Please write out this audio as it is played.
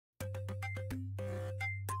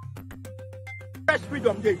press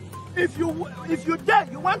freedom day. If you dare,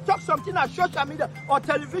 you want to talk something on social media or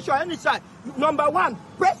television, any side. Number one,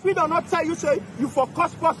 press freedom not tell you say you for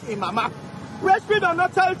cause post in mama. Press freedom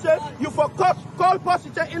not tell you say you for call post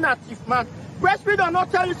inactive man. Press freedom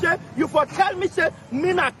not tell you say you for tell me say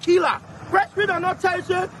me na killer. Press freedom not tell you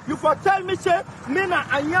say you for tell me say me na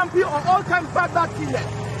anyampi or all kind bad killer.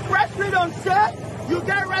 Press freedom say you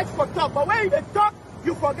get right for talk, but when you talk,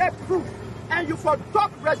 you forget proof. And you for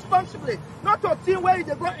talk responsibly, not a thing where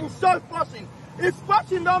they go insult person. If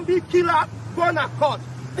person don't be killer, go na court.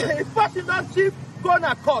 If person don't thief, go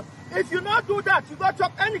na court. If you not do that, you go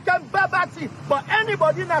talk any kind of bad thing. But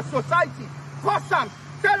anybody in a society, cause them,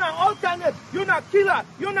 tell them all kind of, you not killer,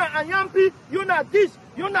 you not anyampi, you not this,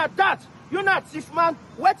 you not that, you not thief man.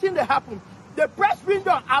 What thing they happen? The press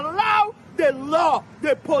freedom allow the law,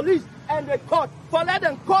 the police, and the court for let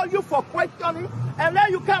them call you for questioning, and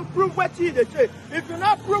then you can prove what they say. If you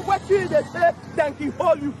not prove what they say, then he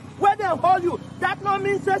hold you. When they hold you, that not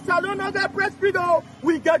means that Salone not get press freedom.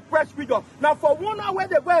 We get press freedom. Now for one hour where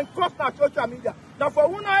they go and cross our social media. Now for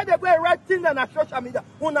one hour they go and write things on our social media.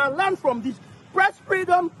 Una learn from this. Press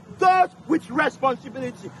freedom goes with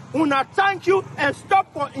responsibility. Una thank you and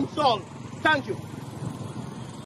stop for insult. Thank you.